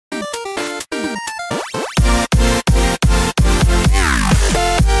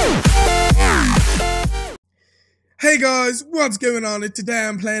Hey guys, what's going on? Today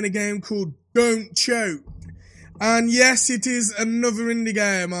I'm playing a game called Don't Choke. And yes, it is another indie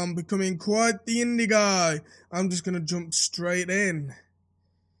game. I'm becoming quite the indie guy. I'm just going to jump straight in.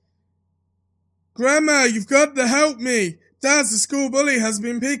 Grandma, you've got to help me. Dad, the school bully has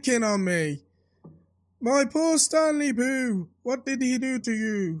been picking on me. My poor Stanley Pooh, what did he do to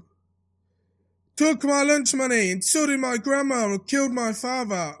you? Took my lunch money and so did my grandma and killed my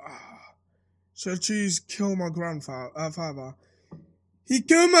father. Should I choose kill my father? He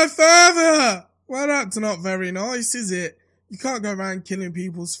killed my father! Well, that's not very nice, is it? You can't go around killing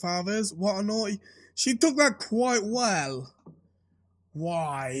people's fathers. What a naughty... She took that quite well.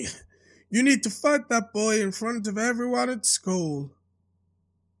 Why? You need to fight that boy in front of everyone at school.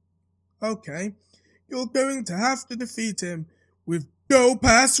 Okay. You're going to have to defeat him with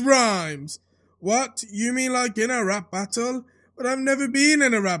dope-ass rhymes. What? You mean like in a rap battle? But I've never been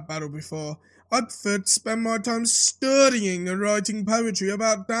in a rap battle before. I'd prefer to spend my time studying and writing poetry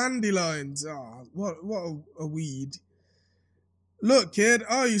about dandelions. What a weed. Look, kid,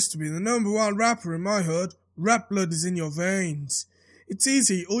 I used to be the #1 rapper in my hood. Rap blood is in your veins. It's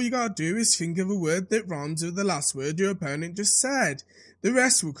easy. All you gotta do is think of a word that rhymes with the last word your opponent just said. The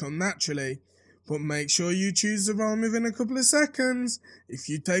rest will come naturally. But make sure you choose the rhyme within a couple of seconds. If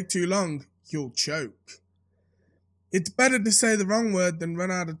you take too long, you'll choke. It's better to say the wrong word than run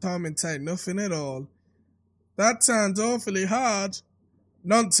out of time and say nothing at all. That sounds awfully hard.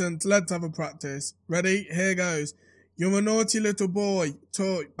 Nonsense, let's have a practice. Ready? Here goes. You're a naughty little boy.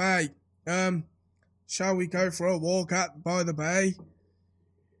 Bay. Shall we go for a walk by the bay?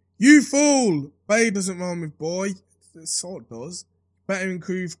 You fool! Bay doesn't rhyme with boy. It sort of does. Better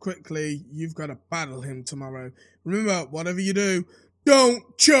improve quickly. You've got to battle him tomorrow. Remember, whatever you do,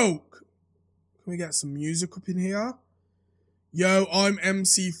 don't choke. Can we get some music up in here? Yo, I'm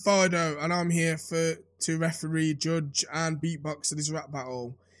MC Fido, and I'm here to referee, judge, and beatbox this rap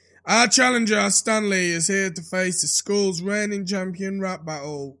battle. Our challenger, Stanley, is here to face the school's reigning champion rap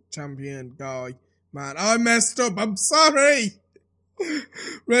battle champion guy. Man, I messed up. I'm sorry.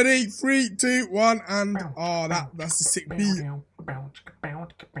 Ready? 3, 2, 1, and that's a sick beat.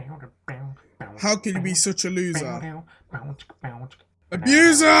 How can you be such a loser?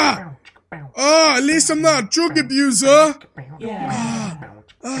 Abuser! Oh, at least I'm not a drug abuser.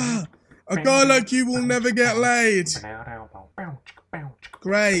 A guy like you will never get laid.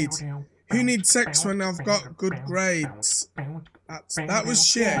 Great. Who needs sex when I've got good grades? That was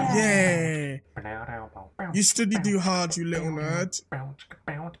shit. Yeah. You study too hard, you little nerd.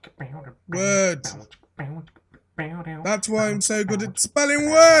 Word. That's why I'm so good at spelling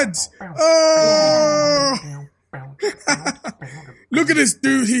words. Oh! Look at this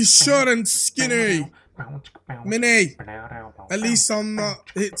dude, he's short and skinny. Mini. At least I'm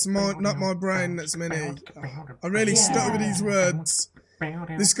not, it's not my brain that's mini. I really stuck with these words.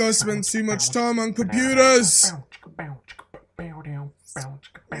 This guy spends too much time on computers.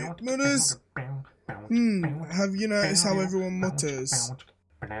 Mutters? Have you noticed how everyone mutters?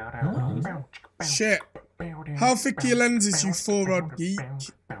 Shit. How thick are your lenses, you four-rod geek?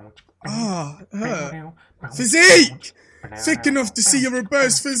 Her. Physique! Thick enough to see your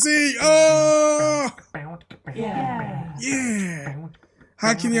robust physique! Oh! Yeah!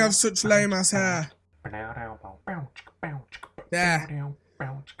 How can you have such lame-ass hair? There.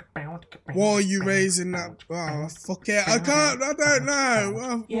 Why are you raising that? Oh, fuck it. I don't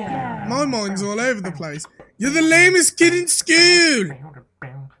know. My mind's all over the place. You're the lamest kid in school!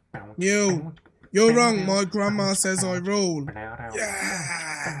 You're wrong. My grandma says I rule.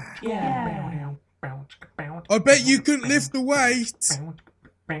 Yeah! I bet you couldn't lift the weight.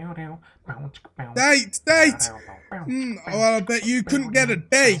 Date. Well, I bet you couldn't get a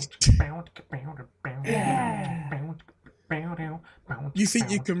date. You think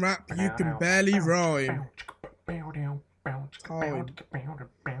you can rap? You can barely rhyme. Time.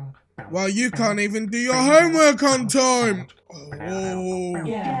 Well, you can't even do your homework on time. Oh.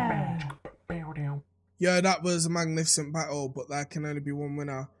 Yeah, that was a magnificent battle, but there can only be one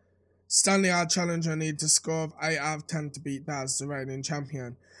winner. Stanley, our challenger, needs a score of 8 out of 10 to beat Daz, the reigning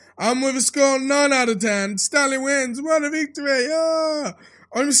champion. I'm with a score of 9 out of 10. Stanley wins. What a victory.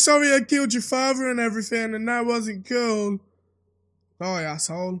 I'm sorry I killed your father and everything, and that wasn't cool. Die,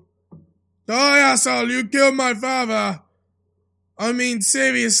 asshole. Die, asshole. You killed my father. I mean,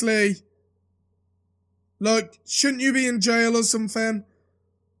 seriously. Like, shouldn't you be in jail or something?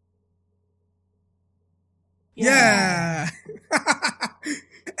 Yeah.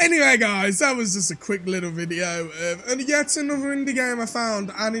 Anyway, guys, that was just a quick little video of yet another indie game I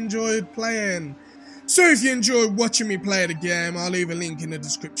found and enjoyed playing. So if you enjoyed watching me play the game, I'll leave a link in the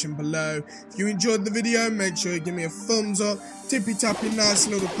description below. If you enjoyed the video, make sure you give me a thumbs up, tippy tappy nice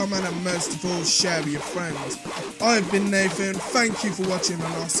little comment, and most of all, share with your friends. I've been Nathan, thank you for watching,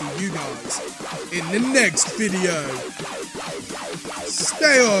 and I'll see you guys in the next video.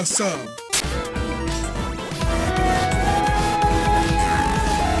 Stay awesome.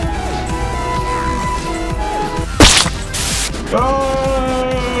 Oh!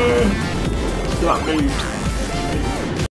 That moved.